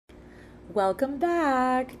Welcome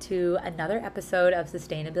back to another episode of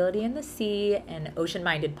Sustainability in the Sea, an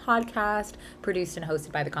ocean-minded podcast produced and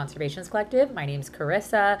hosted by the Conservationist Collective. My name's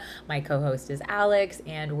Carissa, my co-host is Alex,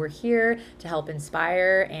 and we're here to help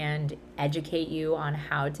inspire and educate you on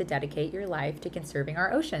how to dedicate your life to conserving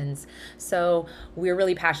our oceans. So we're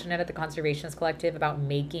really passionate at the Conservationist Collective about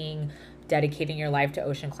making dedicating your life to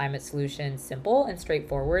ocean climate solutions simple and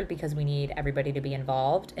straightforward because we need everybody to be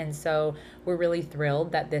involved. And so we're really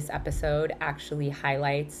thrilled that this episode actually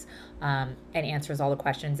highlights and answers all the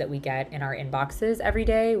questions that we get in our inboxes every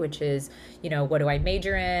day, which is, what do I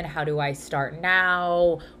major in? How do I start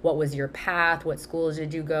now? What was your path? What schools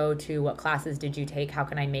did you go to? What classes did you take? How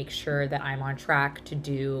can I make sure that I'm on track to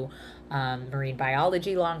do marine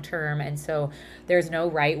biology long term? And so there's no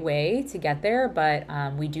right way to get there, but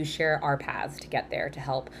we do share our paths to get there to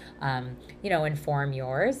help inform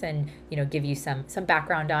yours and give you some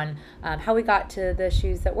background on how we got to the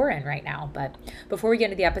shoes that we're in right now. But before we get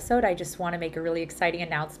into the episode, I just want to make a really exciting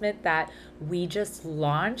announcement that we just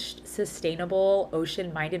launched sustainable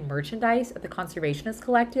ocean-minded merchandise at the Conservationist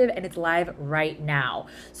Collective, and it's live right now.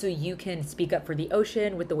 So you can speak up for the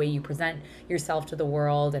ocean with the way you present yourself to the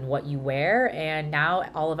world and what you wear, and now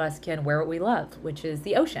all of us can wear what we love, which is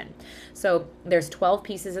the ocean. So there's 12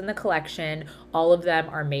 pieces in the collection. All of them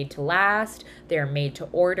are made to last. They're made to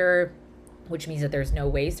order, which means that there's no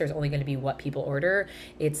waste. There's only going to be what people order.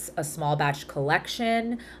 It's a small batch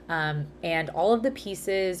collection, and all of the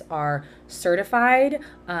pieces are certified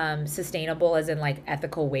sustainable, as in like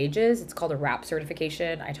ethical wages. It's called a WRAP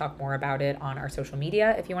certification. I talk more about it on our social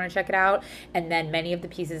media if you want to check it out. And then many of the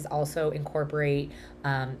pieces also incorporate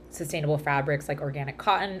sustainable fabrics like organic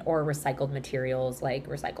cotton or recycled materials like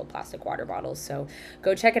recycled plastic water bottles. So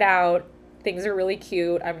go check it out. Things are really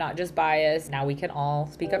cute. I'm not just biased. Now we can all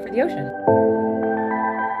speak up for the ocean.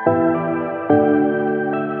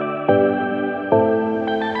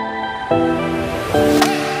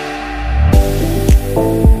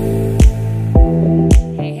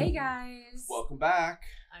 Hey guys. Welcome back.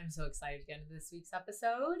 I'm so excited to get into this week's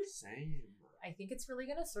episode. Same. I think it's really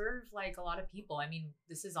going to serve like a lot of people. I mean,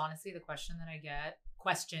 this is honestly the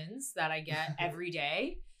questions that I get every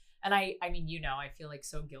day. And I mean, I feel like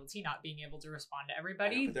so guilty not being able to respond to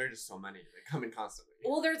everybody. But there are just so many. They come in constantly.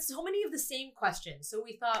 Well, there's so many of the same questions. So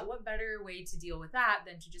we thought, what better way to deal with that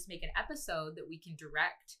than to just make an episode that we can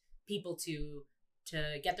direct people to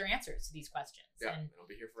get their answers to these questions. Yeah, and it'll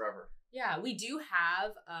be here forever. Yeah, we do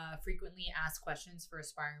have frequently asked questions for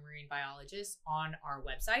aspiring marine biologists on our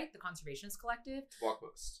website, the Conservationist Collective. Blog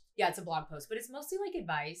post. Yeah, it's a blog post, but it's mostly like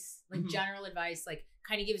advice, like general advice, like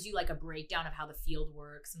kind of gives you like a breakdown of how the field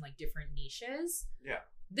works and like different niches. Yeah.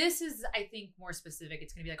 This is, I think, more specific.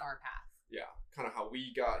 It's going to be like our path. Yeah, kind of how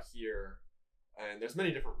we got here. And there's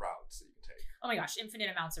many different routes that you can take. Oh my gosh, infinite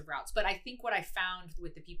amounts of routes. But I think what I found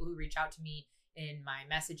with the people who reach out to me in my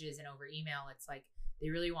messages and over email, it's like, they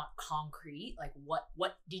really want concrete, like what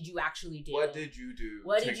did you actually do? What did you do?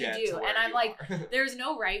 What did you do? And I'm like, are? There's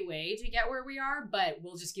no right way to get where we are, but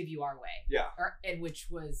we'll just give you our way. Yeah. And which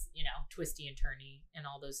was, twisty and turny and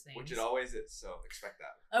all those things. Which it always is, so expect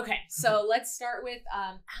that. Okay, so let's start with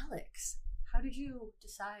Alex. How did you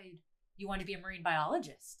decide you wanted to be a marine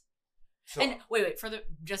biologist? So, and wait,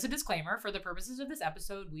 just a disclaimer, for the purposes of this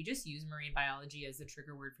episode, we just use marine biology as the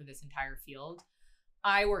trigger word for this entire field.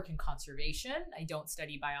 I work in conservation. I don't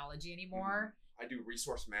study biology anymore. I do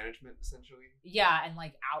resource management, essentially. Yeah, and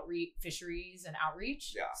like fisheries and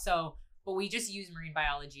outreach. Yeah. So, but we just use marine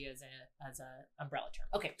biology as a umbrella term.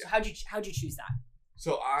 Okay, so yeah. how'd you choose that?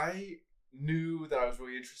 So I knew that I was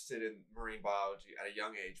really interested in marine biology at a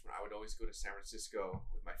young age when I would always go to San Francisco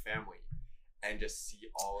with my family and just see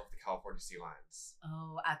all of the California sea lions.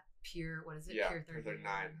 Oh, at Pier, what is it? Yeah, Pier 39.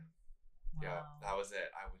 Wow. Yeah, that was it.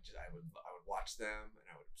 I would watch them and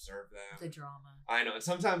I would observe them. The drama. I know, and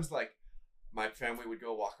sometimes like my family would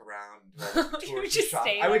go walk around.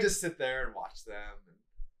 I would just sit there and watch them, and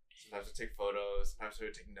sometimes I'd take photos. Sometimes I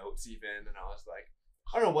would take notes even, and I was like,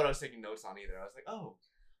 I don't know what I was taking notes on either. I was like, oh,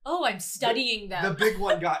 I'm studying them. The big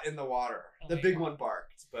one got in the water. The big one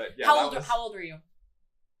barked, but yeah. How old were you?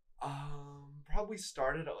 Probably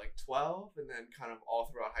started at like 12 and then kind of all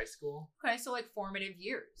throughout high school. Okay, so like formative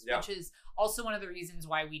years, yeah. Which is also one of the reasons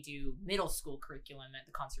why we do middle school curriculum at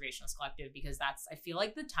the Conservationist Collective, because that's, I feel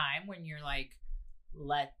like, the time when you're like,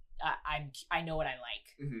 I know what I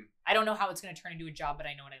like. Mm-hmm. I don't know how it's going to turn into a job, but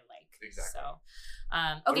I know what I like. Exactly. So,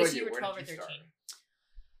 okay, so you were 12 or 13.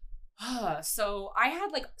 So I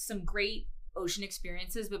had like some great ocean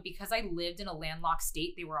experiences, but because I lived in a landlocked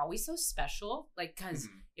state, they were always so special, like because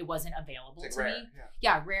it wasn't available to rare, me.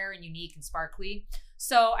 Yeah, rare and unique and sparkly.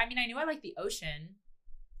 So I mean, I knew I liked the ocean,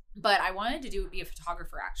 But I wanted to be a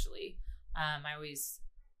photographer, actually. I always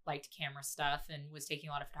liked camera stuff and was taking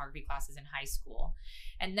a lot of photography classes in high school.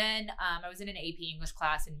 And then I was in an AP English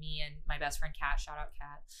class, and me and my best friend Kat, shout out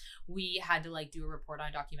Kat, we had to like do a report on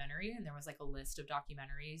a documentary, and there was like a list of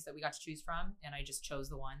documentaries that we got to choose from, and I just chose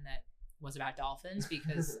the one that was about dolphins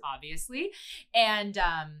because obviously. And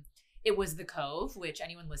it was The Cove, which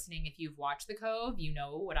anyone listening, if you've watched The Cove, you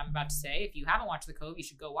know what I'm about to say. If you haven't watched The Cove, you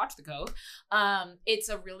should go watch The Cove. It's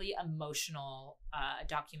a really emotional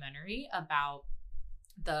documentary about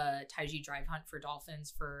the Taiji drive hunt for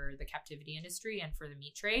dolphins for the captivity industry and for the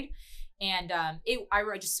meat trade. And I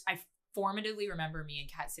formatively remember me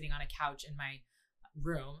and Kat sitting on a couch in my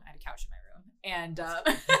room. I had a couch in my room, and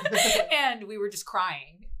and we were just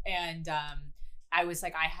crying. And I was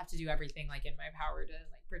like, I have to do everything like in my power to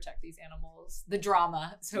like protect these animals. The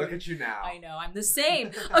drama. So look at you now. I know, I'm the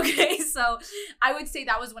same. Okay, so I would say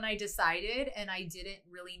that was when I decided, and I didn't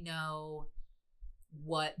really know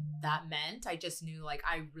what that meant. I just knew like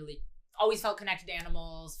I really always felt connected to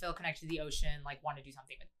animals, feel connected to the ocean, like want to do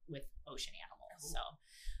something with ocean animals. Cool.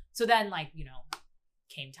 So then like, you know,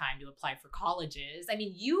 came time to apply for colleges. I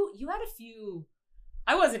mean, you had a few.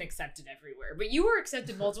 I wasn't accepted everywhere, but you were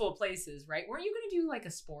accepted multiple places, right? Weren't you going to do like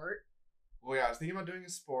a sport? Well, yeah, I was thinking about doing a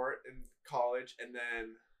sport in college, and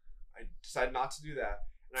then I decided not to do that.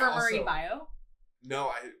 And for marine bio? No,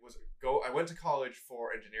 I went to college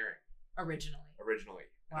for engineering. Originally.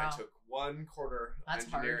 Wow. And I took 1 quarter of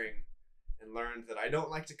engineering and learned that I don't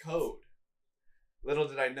like to code. Little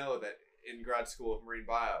did I know that in grad school of marine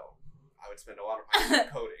bio, I would spend a lot of my time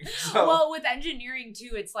coding. So. Well, with engineering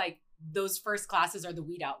too, it's like those first classes are the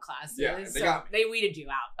weed out classes. Yeah, they weeded you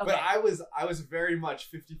out. Okay. But I was very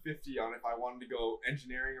much 50-50 on if I wanted to go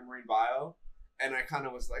engineering or marine bio. And I kind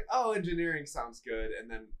of was like, oh, engineering sounds good. And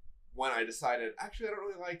then when I decided, actually, I don't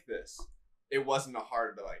really like this, it wasn't a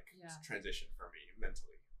hard transition for me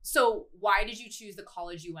mentally. So why did you choose the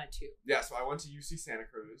college you went to? Yeah, so I went to UC Santa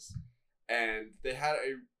Cruz, and they had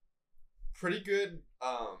a pretty good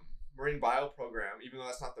marine bio program, even though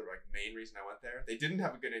that's not the main reason I went there. They didn't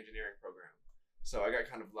have a good engineering program, so I got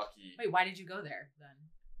kind of lucky. Wait, why did you go there then?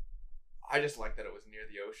 I just liked that it was near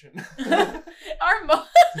the ocean.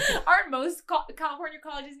 Aren't most California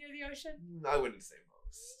colleges near the ocean? I wouldn't say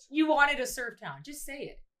most. You wanted a surf town. Just say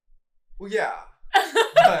it. Well, yeah,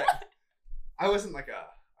 but I wasn't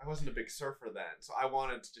a big surfer then, so I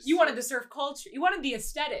wanted to just. You wanted the surf culture. You wanted the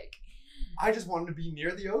aesthetic. I just wanted to be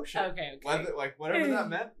near the ocean. Okay. Whatever that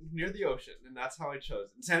meant, near the ocean, and that's how I chose.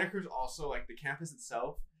 And Santa Cruz also, the campus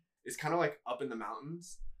itself is kind of up in the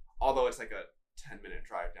mountains, although it's like a 10-minute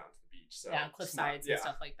drive down to the beach. So yeah, cliff sides and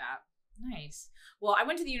stuff like that. Nice. Well, I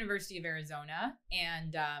went to the University of Arizona,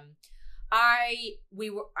 and I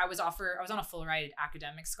was on a full ride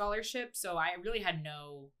academic scholarship, so I really had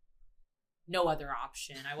no other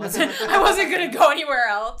option. I wasn't gonna go anywhere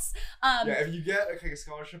else. If you get a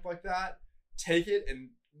scholarship like that, take it and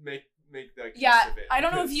make the use of it. I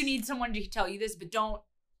don't know if you need someone to tell you this, but don't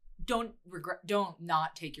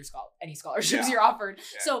not take any scholarships you're offered.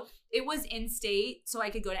 Yeah. So it was in state, so I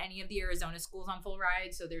could go to any of the Arizona schools on full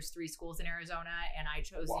ride. So there's 3 schools in Arizona, and I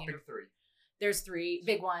chose the 3. There's 3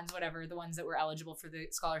 big ones, whatever, the ones that were eligible for the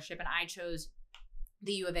scholarship. And I chose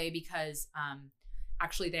the U of A because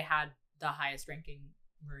actually they had the highest ranking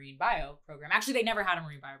marine bio program. Actually, they never had a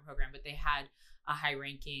marine bio program, but they had a high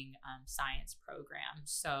ranking science program.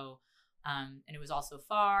 So, and it was also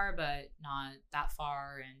far, but not that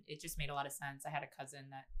far. And it just made a lot of sense. I had a cousin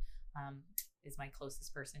that is my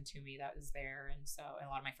closest person to me that was there. And a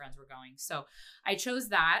lot of my friends were going. So I chose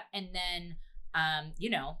that. And then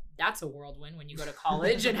that's a whirlwind when you go to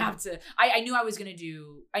college and have to, I knew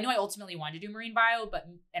I ultimately wanted to do marine bio,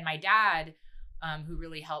 and my dad, who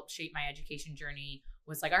really helped shape my education journey,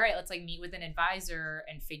 was like, all right, let's meet with an advisor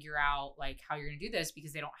and figure out how you're going to do this,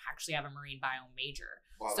 because they don't actually have a marine bio major.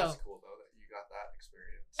 Wow, that's cool though that you got that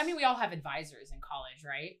experience. I mean, we all have advisors in college,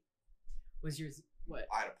 right? Was yours what?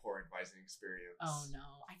 I had a poor advising experience. Oh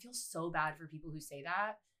no. I feel so bad for people who say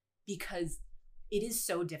that, because it is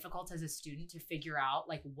so difficult as a student to figure out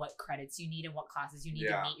what credits you need and what classes you need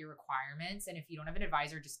to meet your requirements. And if you don't have an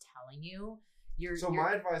advisor just telling you,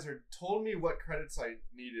 my advisor told me what credits I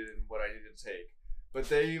needed and what I needed to take, but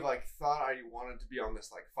they thought I wanted to be on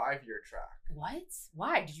this 5-year track. What?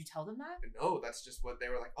 Why? Did you tell them that? No, that's just what they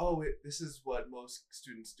were like. Oh, this is what most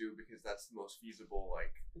students do because that's the most feasible.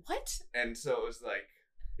 What? And so it was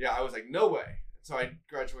I was like, no way. So I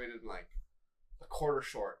graduated in a quarter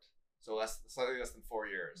short. So slightly less than 4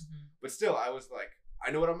 years. Mm-hmm. But still, I was like, I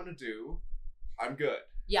know what I'm going to do. I'm good.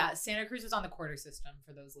 Yeah, Santa Cruz was on the quarter system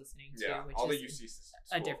for those listening too. Yeah, which all is the UC systems.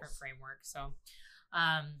 A different framework. So,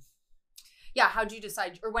 Yeah, how'd you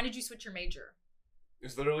decide, or when did you switch your major? It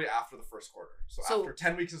was literally after the first quarter. So after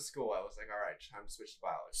 10 weeks of school, I was like, all right, time to switch to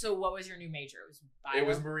biology. So what was your new major? It was bio? It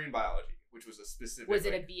was marine biology, which was a specific... Was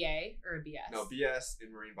it a BA or a BS? No, BS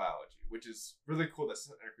in marine biology, which is really cool that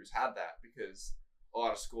Santa Cruz had that, because a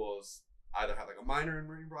lot of schools either have like a minor in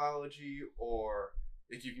marine biology, or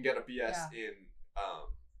like you can get a BS in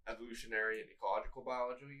evolutionary and ecological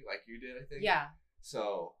biology, like you did, I think. Yeah.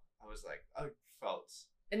 So I was like, I felt...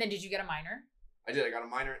 And then did you get a minor? I did. I got a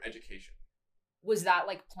minor in education. Was that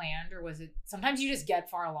like planned, or was it sometimes you just get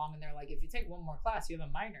far along and they're like, if you take one more class, you have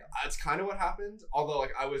a minor? That's kind of what happened. Although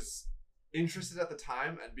like I was interested at the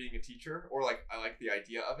time at being a teacher, or like I like the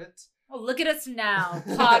idea of it. Oh, look at us now,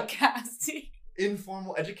 podcasting.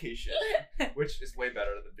 Informal education, which is way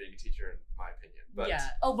better than being a teacher in my opinion. But yeah.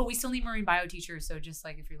 Oh, but we still need marine bio teachers, so just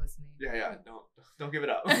like if you're listening. Yeah. Don't give it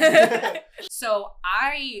up. So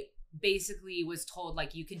I basically was told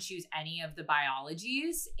like you can choose any of the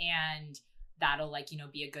biologies and that'll like,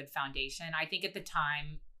 be a good foundation. I think at the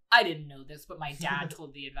time, I didn't know this, but my dad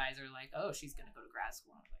told the advisor like, oh, she's going to go to grad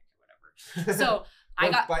school. I'm like, whatever. So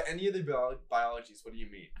I got... By any of the biologies, what do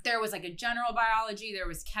you mean? There was like a general biology, there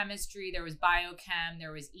was chemistry, there was biochem,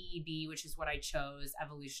 there was EEB, which is what I chose,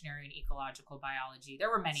 evolutionary and ecological biology.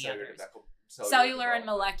 There were many others. Cellular and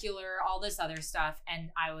molecular, all this other stuff.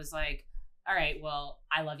 And I was like, all right, well,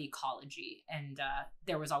 I love ecology. And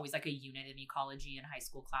there was always like a unit in ecology in high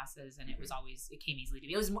school classes. And it came easily to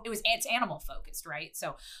me. It's animal focused, right?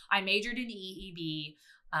 So I majored in EEB,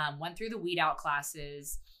 went through the weed out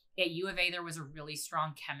classes. At U of A, there was a really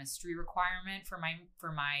strong chemistry requirement for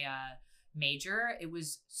my major. It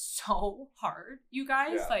was so hard, you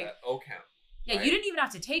guys. Yeah, like OChem. Yeah, right? You didn't even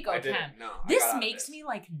have to take OChem. I didn't, no. This makes me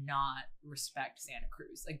like not respect Santa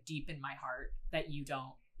Cruz, like deep in my heart that you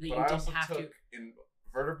don't. But I also took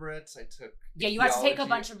invertebrates. I took you had to take a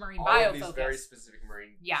bunch of marine bio focus. These very specific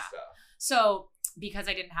marine stuff. So because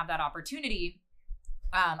I didn't have that opportunity,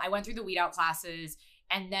 I went through the weed out classes,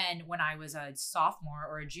 and then when I was a sophomore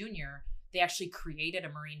or a junior, they actually created a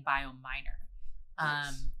marine bio minor,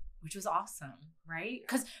 which was awesome, right?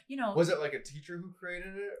 Because was it like a teacher who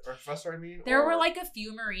created it, or a professor? There were like a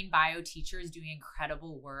few marine bio teachers doing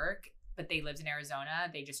incredible work. But they lived in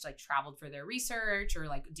Arizona. They just like traveled for their research, or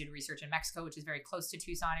like did research in Mexico, which is very close to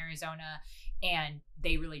Tucson, Arizona. And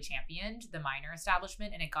they really championed the minor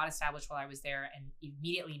establishment, and it got established while I was there. And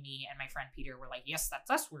immediately me and my friend Peter were like, yes,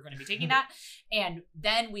 that's us. We're going to be taking that. And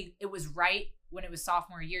then it was right when it was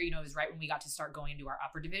sophomore year, it was right when we got to start going into our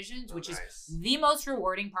upper divisions, which is the most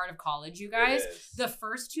rewarding part of college, you guys. The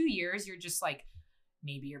first 2 years, you're just like,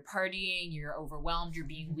 maybe you're partying, you're overwhelmed, you're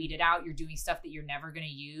being weeded out, you're doing stuff that you're never going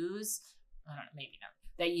to use. I don't know, maybe not.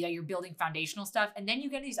 That you're building foundational stuff. And then you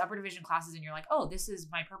get these upper division classes and you're like, oh, this is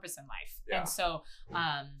my purpose in life. Yeah. And so...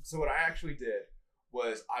 So what I actually did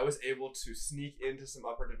was I was able to sneak into some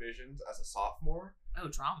upper divisions as a sophomore. Oh,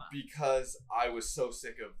 drama. Because I was so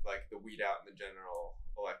sick of like the weed out and the general...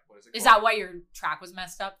 what is it called? Is that why your track was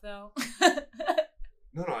messed up though?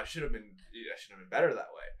 No, I should have been better that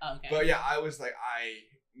way. Okay. But yeah, I was like, I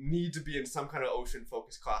need to be in some kind of ocean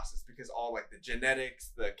focused classes because all like the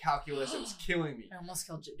genetics, the calculus, it was killing me. I almost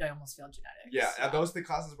failed genetics. Yeah, those the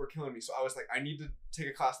classes were killing me. So I was like, I need to take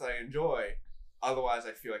a class that I enjoy. Otherwise,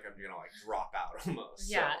 I feel like I'm gonna like drop out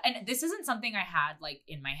almost. Yeah, and this isn't something I had like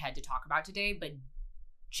in my head to talk about today, but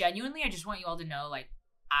genuinely, I just want you all to know like.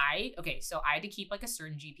 So I had to keep like a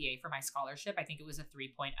certain GPA for my scholarship. I think it was a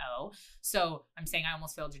 3.0. So I'm saying I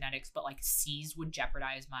almost failed genetics, but like C's would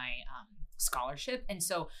jeopardize my scholarship. And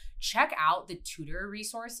so check out the tutor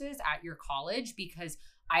resources at your college because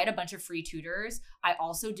I had a bunch of free tutors. I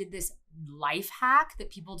also did this life hack that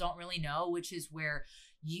people don't really know, which is where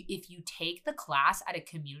if you take the class at a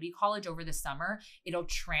community college over the summer, it'll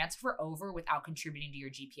transfer over without contributing to your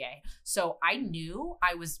GPA. So I knew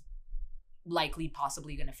I was likely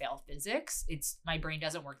possibly going to fail physics. My brain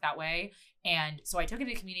doesn't work that way. And so I took it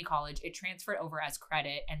to community college. It transferred over as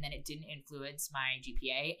credit and then it didn't influence my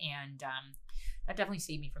GPA. And that definitely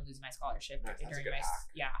saved me from losing my scholarship during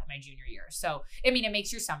my junior year. So, I mean, it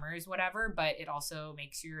makes your summers whatever, but it also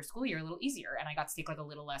makes your school year a little easier. And I got to take like a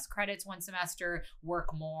little less credits one semester, work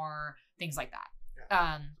more, things like that.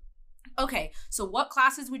 Yeah. Okay. So what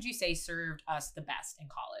classes would you say served us the best in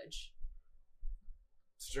college?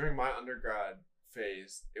 So during my undergrad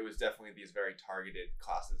phase, it was definitely these very targeted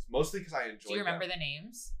classes, mostly because I enjoyed them. Do you remember the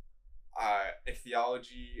names?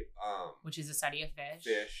 Ichthyology. Which is the study of fish.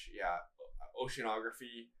 Fish, yeah.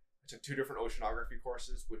 Oceanography. I took 2 different oceanography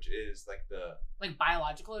courses, which is like like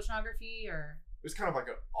biological oceanography or? It was kind of like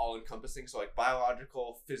an all-encompassing, so like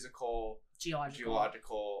biological, physical,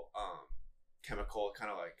 geological, chemical,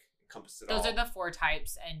 kind of like encompassed it all. Those are the 4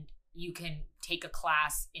 types, and you can take a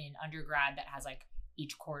class in undergrad that has like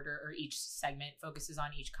each quarter or each segment focuses on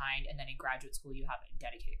each kind, and then in graduate school you have a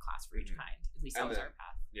dedicated class for each kind. At least that was our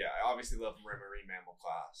path. Yeah, I obviously love marine mammal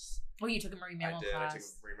class. Oh, you took a marine mammal class? I took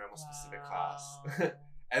a marine mammal specific class.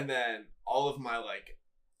 And then all of my like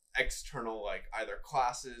external like either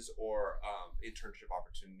classes or internship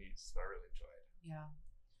opportunities that I really enjoyed. Yeah.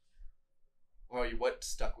 Well, what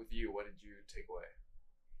stuck with you? What did you take away?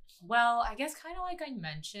 Well, I guess kind of like I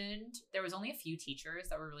mentioned, there was only a few teachers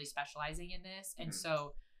that were really specializing in this. And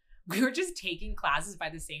so we were just taking classes by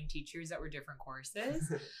the same teachers that were different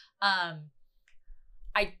courses.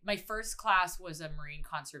 My first class was a marine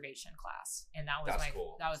conservation class. And that was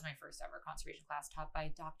that was my first ever conservation class, taught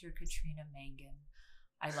by Dr. Katrina Mangan.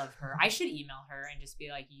 I love her. I should email her and just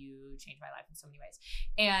be like, you changed my life in so many ways.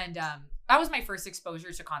 And that was my first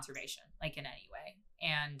exposure to conservation, like in any way.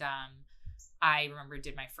 And I remember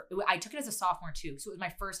I took it as a sophomore too. So it was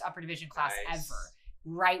my first upper division class ever,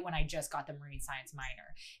 right when I just got the marine science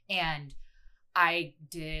minor. And I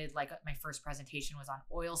did like my first presentation was on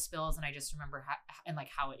oil spills. And I just remember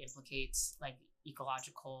how it implicates like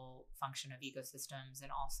ecological function of ecosystems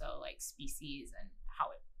and also like species and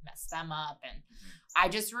how it messed them up. And I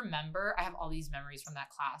just remember, I have all these memories from that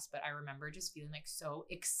class, but I remember just feeling like so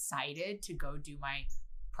excited to go do my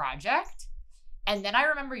project. And then I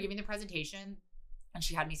remember giving the presentation and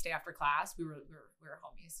she had me stay after class. We were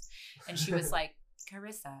homies. And she was like,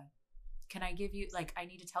 Carissa, can I give you, like, I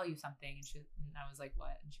need to tell you something. And I was like,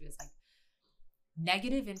 what? And she was like,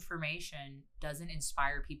 negative information doesn't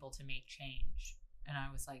inspire people to make change. And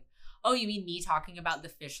I was like, oh, you mean me talking about the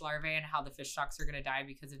fish larvae and how the fish stocks are going to die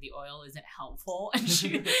because of the oil isn't helpful? And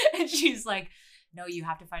she's like, no, you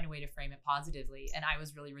have to find a way to frame it positively. And I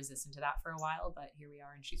was really resistant to that for a while, but here we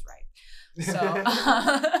are and she's right. So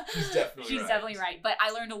she's definitely right. But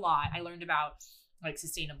I learned a lot. I learned about like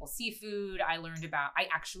sustainable seafood.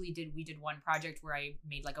 We did one project where I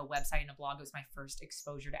made like a website and a blog. It was my first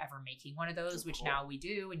exposure to ever making one of those, which now we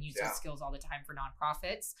do and use those skills all the time for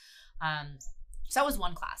nonprofits. So that was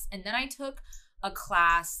one class. And then I took a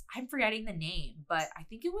class, I'm forgetting the name, but I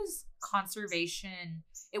think it was conservation.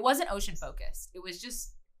 It wasn't ocean focused. It was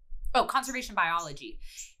just, conservation biology.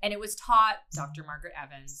 And it was taught Dr. Margaret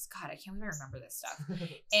Evans. God, I can't even remember this stuff.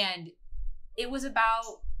 And it was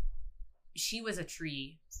about, she was a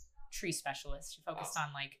tree specialist. She focused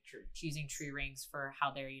on like choosing tree rings for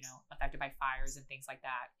how they're, affected by fires and things like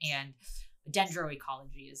that. And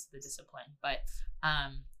dendroecology is the discipline. But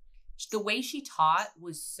the way she taught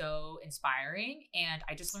was so inspiring, and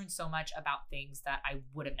I just learned so much about things that I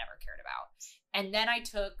would have never cared about. And then I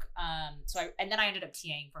took, and then I ended up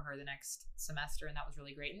TAing for her the next semester, and that was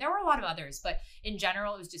really great. And there were a lot of others, but in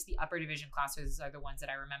general, it was just the upper division classes are the ones that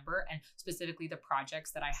I remember, and specifically the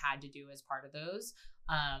projects that I had to do as part of those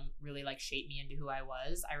really like shaped me into who I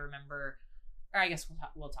was. I remember, or I guess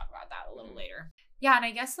we'll talk about that a little later. Yeah, and I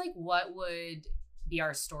guess like what would be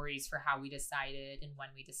our stories for how we decided and when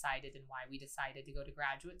we decided and why we decided to go to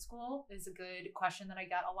graduate school is a good question that I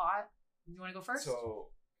get a lot. You want to go first? So,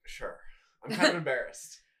 sure. I'm kind of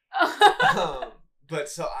embarrassed. But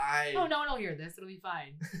so I... Oh, no one will hear this. It'll be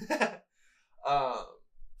fine.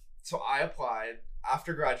 So I applied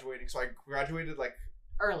after graduating. So I graduated like...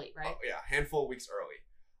 Early, right? A handful of weeks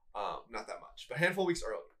early. Not that much, but a handful of weeks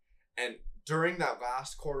early. And during that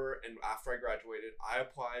last quarter and after I graduated, I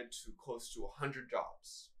applied to close to 100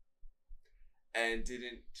 jobs and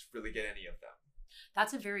didn't really get any of them.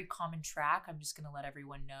 That's a very common track. I'm just going to let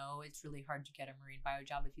everyone know it's really hard to get a marine bio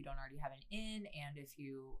job if you don't already have an in and if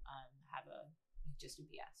you have just a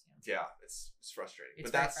BS. Yeah, it's frustrating.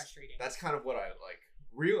 It's very frustrating. That's kind of what I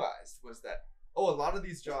realized was that, a lot of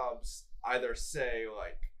these jobs either say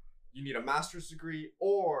you need a master's degree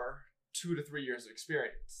or 2 to 3 years of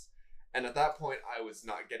experience. And at that point, I was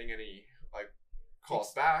not getting any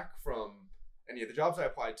calls back from any of the jobs I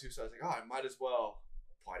applied to. So I was like, I might as well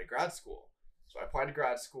apply to grad school. So I applied to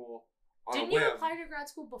grad school on a whim. Didn't you apply to grad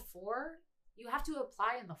school before? You have to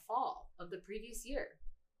apply in the fall of the previous year.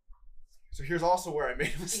 So here's also where I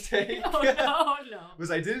made a mistake. No.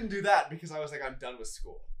 Was I didn't do that because I was like, I'm done with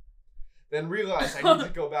school. Then realized I need to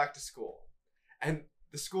go back to school. And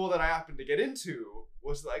the school that I happened to get into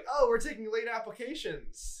was like, we're taking late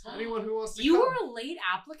applications. Anyone who wants to You come. were a late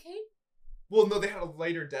applicant? Well, no, they had a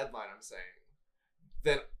later deadline, I'm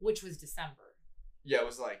saying. Which was December. Yeah, it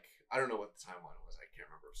was I don't know what the timeline was. I can't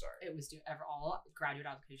remember. Sorry. It was all graduate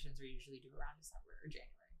applications are usually due around December or January.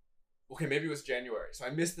 Okay, maybe it was January. So I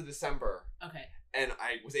missed the December. Okay. And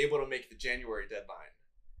I was able to make the January deadline.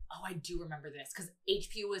 Oh, I do remember this because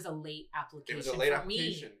HPU was a late application. It was a late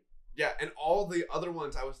application. Yeah, and all the other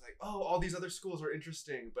ones, I was like, oh, all these other schools are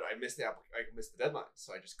interesting, but I missed the deadline,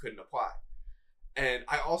 so I just couldn't apply. And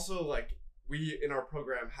I also, like, we in our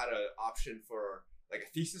program had an option for like a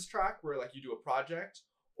thesis track where like you do a project,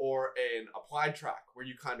 or an applied track where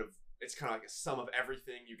you it's kind of like a sum of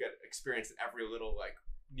everything. You get experience in every little like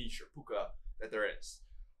niche or puka that there is.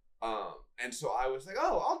 And so I was like,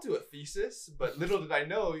 oh, I'll do a thesis, but little did I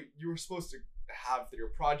know you were supposed to have your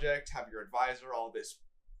project, have your advisor, all this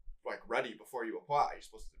like ready before you apply. You're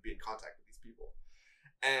supposed to be in contact with these people.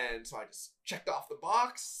 And so I just checked off the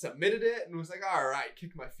box, submitted it, and was like, all right,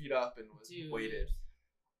 kicked my feet up and waited.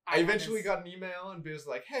 I eventually got an email and was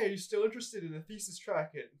like, hey, are you still interested in a thesis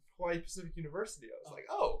track at Hawaii Pacific University? I was like,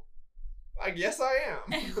 oh, I guess I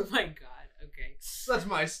am. Oh my God. Okay. That's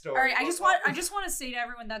my story. All right. I just want to say to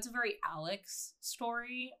everyone, that's a very Alex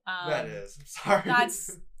story. That is. I'm sorry.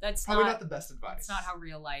 That's probably not the best advice. It's not how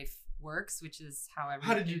real life works, which is how everything.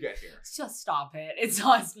 How did you get here? Just stop it. It's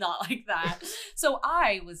not like that. So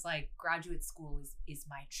I was like, graduate school is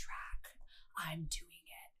my track. I'm doing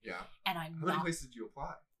it. Yeah. And How many places did you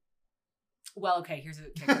apply? Well, okay, here's a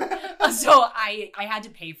kicker. So I had to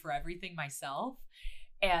pay for everything myself.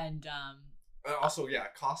 And also, yeah,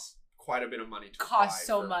 it costs quite a bit of money to cost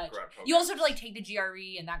so much. You also have to like take the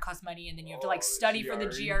GRE, and that costs money, and then you have to like study for the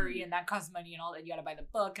GRE, and that costs money, and all that. You got to buy the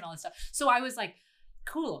book and all this stuff. So I was like,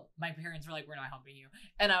 cool. My parents were like, we're not helping you,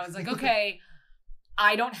 and I was like, okay,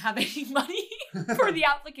 I don't have any money for the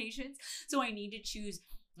applications, so I need to choose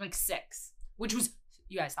like 6, which was,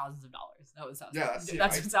 you guys, thousands of dollars. That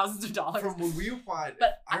was thousands of dollars. From when we applied,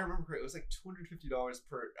 but I remember correctly, it was like $250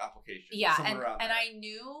 per application. Yeah, and I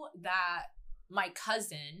knew that my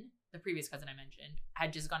cousin, the previous cousin I mentioned,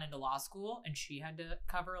 had just gone into law school, and she had to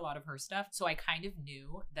cover a lot of her stuff. So I kind of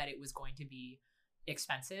knew that it was going to be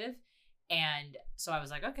expensive. And so I was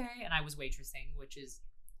like, okay. And I was waitressing, which is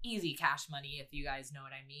easy cash money, if you guys know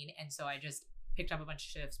what I mean. And so I just picked up a bunch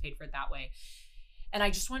of shifts, paid for it that way. And I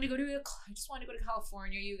just wanted to go to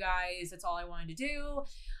California, you guys. That's all I wanted to do.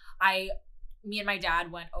 Me and my dad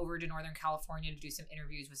went over to Northern California to do some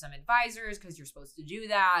interviews with some advisors, because you're supposed to do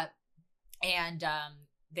that. And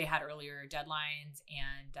they had earlier deadlines,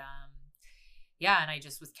 and and I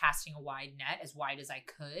just was casting a wide net, as wide as I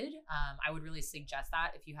could. I would really suggest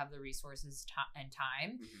that if you have the resources and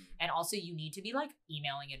time. Mm-hmm. And also, you need to be like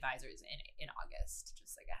emailing advisors in August,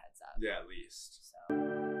 just like a heads up. Yeah, at least.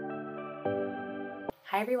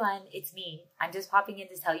 Hi everyone, it's me. I'm just popping in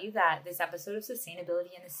to tell you that this episode of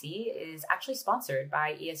Sustainability in the Sea is actually sponsored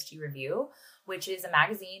by ESG Review, which is a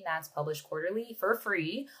magazine that's published quarterly for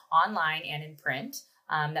free, online and in print,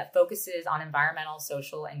 that focuses on environmental,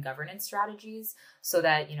 social, and governance strategies so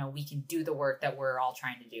that, we can do the work that we're all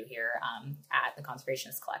trying to do here at the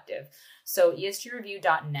Conservationist Collective. So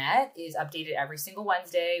ESGreview.net is updated every single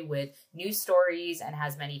Wednesday with news stories and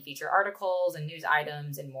has many feature articles and news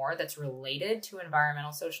items and more that's related to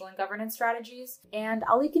environmental, social, and governance strategies. And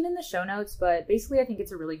I'll link it in the show notes, but basically I think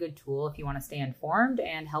it's a really good tool if you want to stay informed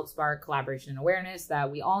and help spark collaboration and awareness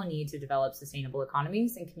that we all need to develop sustainable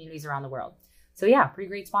economies and communities around the world. So yeah, pretty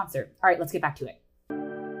great sponsor. All right, let's get back to it.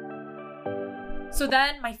 So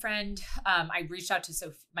then my friend, I reached out to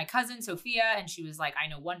my cousin, Sophia, and she was like, I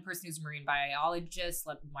know one person who's a marine biologist.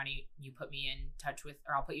 Why don't you put me in touch with,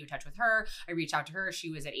 or I'll put you in touch with her. I reached out to her. She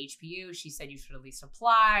was at HPU. She said, you should at least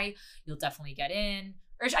apply. You'll definitely get in.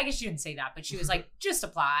 Or I guess she didn't say that, but she was like, just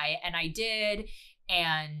apply. And I did.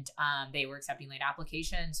 And they were accepting late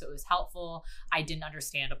applications, so it was helpful. I didn't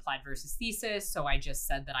understand applied versus thesis, so I just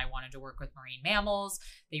said that I wanted to work with marine mammals.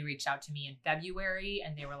 They reached out to me in February,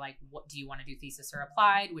 and they were like, what do you want to do, thesis or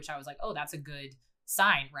applied? Which I was like, oh, that's a good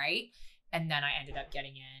sign, right? And then I ended up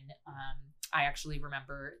getting in. I actually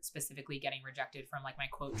remember specifically getting rejected from like my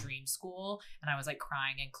quote dream school, and I was like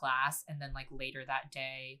crying in class. And then like later that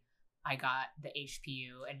day, I got the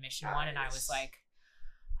HPU admission one, and I was like,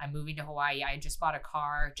 I'm moving to Hawaii. I just bought a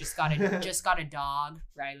car, just got a dog,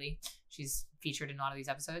 Riley. She's featured in a lot of these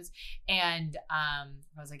episodes. And I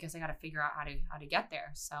was like, I guess I got to figure out how to get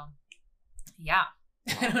there. So yeah,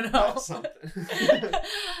 I don't know. That's something.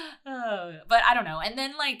 But I don't know. And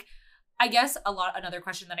then like, I guess another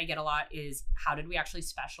question that I get a lot is, how did we actually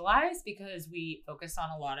specialize? Because we focus on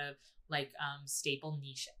a lot of like staple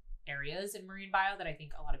niche areas in marine bio that I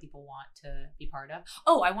think a lot of people want to be part of.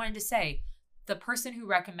 Oh, I wanted to say, the person who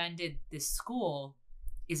recommended this school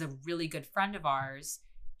is a really good friend of ours.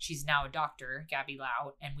 She's now a doctor, Gabby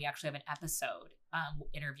Lau, and we actually have an episode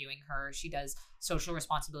interviewing her. She does social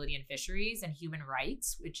responsibility in fisheries and human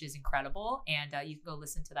rights, which is incredible. And you can go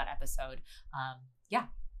listen to that episode. Yeah.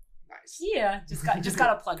 Nice. Yeah, just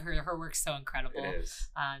gotta plug her. Her work's so incredible. It is.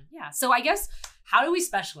 Yeah. So I guess, how do we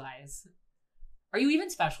specialize? Are you even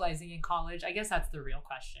specializing in college? I guess that's the real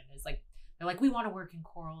question. Is like, they're like, we want to work in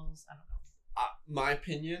corals. I don't know. My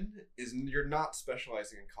opinion is you're not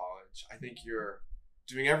specializing in college. I think you're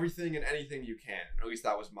doing everything and anything you can. At least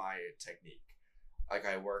that was my technique. Like,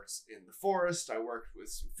 I worked in the forest. I worked with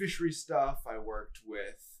some fishery stuff. I worked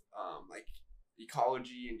with like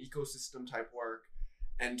ecology and ecosystem type work.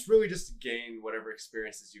 And it's really just to gain whatever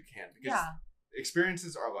experiences you can. Because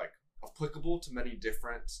experiences are like applicable to many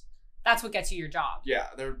different... That's what gets you your job. Yeah,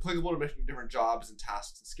 they're applicable to many different jobs and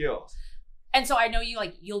tasks and skills. And so I know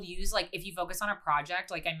you'll use, like, if you focus on a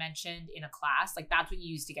project, like I mentioned in a class, like that's what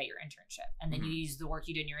you use to get your internship. And then you use the work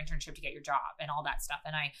you did in your internship to get your job and all that stuff.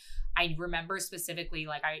 And I remember specifically,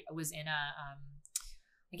 like, I was in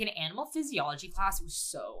an animal physiology class. It was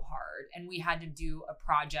so hard. And we had to do a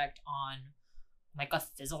project on like a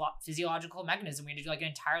physiological mechanism. We had to do like an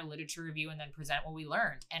entire literature review and then present what we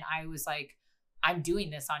learned. And I was like, I'm doing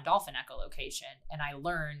this on dolphin echolocation. And I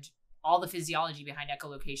learned all the physiology behind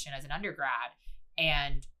echolocation as an undergrad.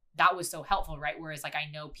 And that was so helpful, right? Whereas like,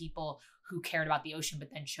 I know people who cared about the ocean, but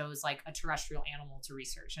then chose like a terrestrial animal to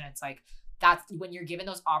research. And it's like, that's when you're given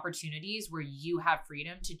those opportunities where you have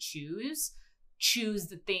freedom to choose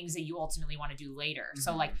the things that you ultimately want to do later.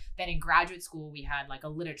 So like then in graduate school, we had like a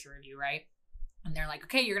literature review, right? And they're like,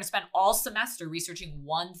 okay, you're going to spend all semester researching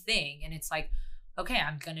one thing. And it's like, okay,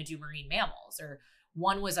 I'm going to do marine mammals. Or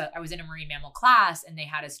one was I was in a marine mammal class and they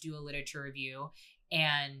had us do a literature review.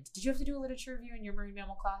 And did you have to do a literature review in your marine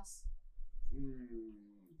mammal class?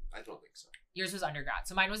 I don't think so. Yours was undergrad.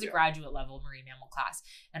 So mine was a graduate level marine mammal class.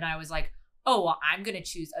 And I was like, oh, well, I'm going to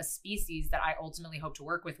choose a species that I ultimately hope to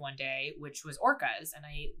work with one day, which was orcas. And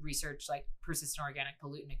I researched like persistent organic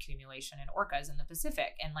pollutant accumulation in orcas in the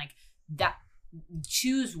Pacific. And like that,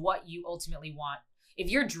 choose what you ultimately want. If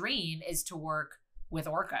your dream is to work with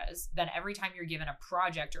orcas, then every time you're given a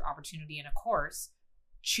project or opportunity in a course,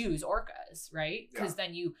 choose orcas, right? Because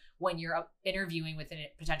then when you're interviewing with a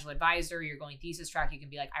potential advisor, you're going thesis track, you can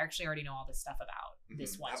be like, I actually already know all this stuff about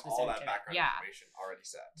this one specific. All that background information already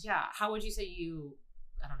set. Yeah. How would you say you,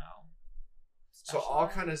 I don't know. So I'll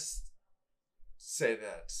kind of say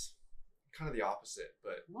that kind of the opposite,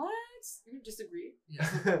 but. What? You disagree?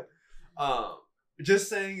 Yeah. Just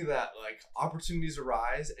saying that like opportunities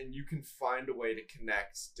arise and you can find a way to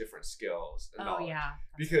connect different skills and knowledge. Yeah.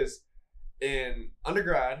 Because in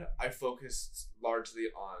undergrad, I focused largely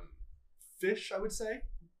on fish, I would say,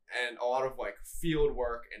 and a lot of like field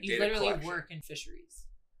work and data collection. You literally work in fisheries.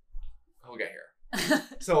 We'll get here.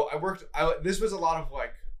 So this was a lot of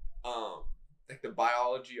like the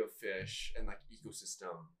biology of fish and like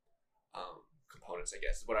ecosystem components, I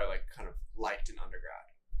guess, is what I like kind of liked in undergrad.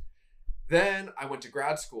 Then I went to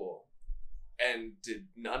grad school and did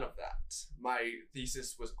none of that. My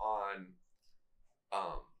thesis was on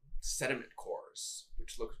sediment cores,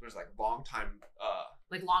 which was like long time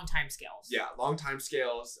scales. Yeah, long time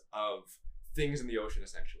scales of things in the ocean,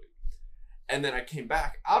 essentially. And then I came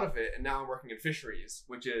back out of it, and now I'm working in fisheries,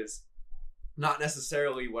 which is not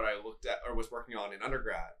necessarily what I looked at or was working on in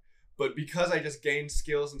undergrad. But because I just gained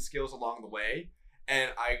skills along the way,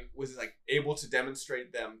 and I was like able to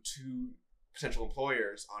demonstrate them to potential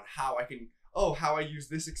employers on how I use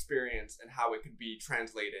this experience and how it could be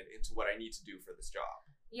translated into what I need to do for this job.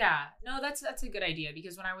 Yeah, no, that's a good idea,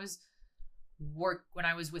 because when I was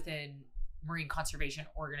within marine conservation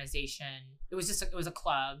organization, it was a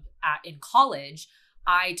club in college.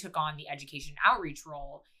 I took on the education and outreach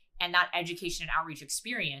role, and that education and outreach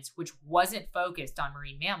experience, which wasn't focused on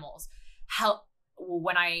marine mammals,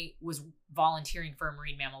 when I was volunteering for a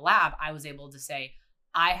marine mammal lab, I was able to say,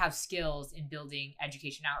 I have skills in building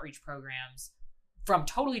education outreach programs from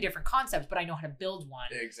totally different concepts, but I know how to build one.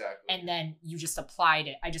 Exactly. And then I just applied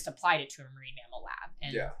it to a marine mammal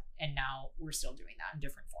lab. And now we're still doing that in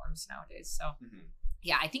different forms nowadays. So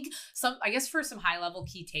yeah, I think for some high level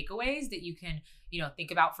key takeaways that you can,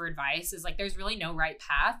 think about for advice is like, there's really no right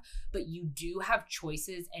path, but you do have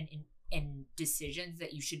choices and decisions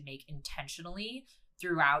that you should make intentionally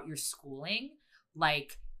throughout your schooling.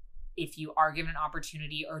 Like, if you are given an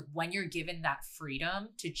opportunity, or when you're given that freedom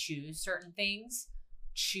to choose certain things,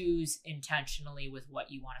 choose intentionally with what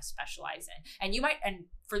you want to specialize in. And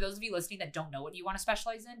for those of you listening that don't know what you want to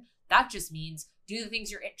specialize in, that just means do the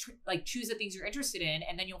things choose the things you're interested in,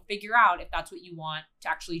 and then you'll figure out if that's what you want to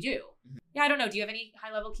actually do. Yeah, I don't know. Do you have any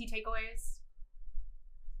high level key takeaways?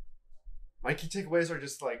 My key takeaways are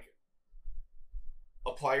just like,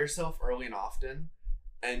 apply yourself early and often,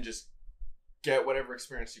 and just get whatever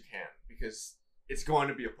experience you can, because it's going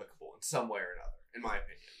to be applicable in some way or another. in my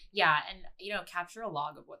opinion. Yeah, and capture a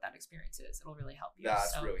log of what that experience is. It'll really help you.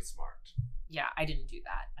 That's really smart. Yeah, I didn't do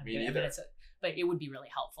that. Me neither. But it would be really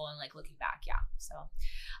helpful and like looking back. Yeah. So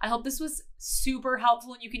I hope this was super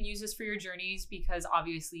helpful and you can use this for your journeys because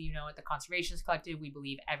obviously, at the Conservations Collective, we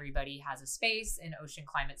believe everybody has a space in ocean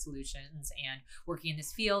climate solutions and working in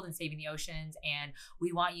this field and saving the oceans. And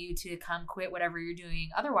we want you to come quit whatever you're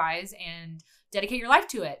doing otherwise and dedicate your life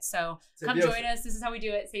to it. So come join us. This is how we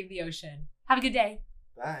do it. Save the ocean. Have a good day.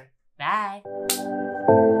 Bye.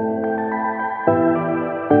 Bye.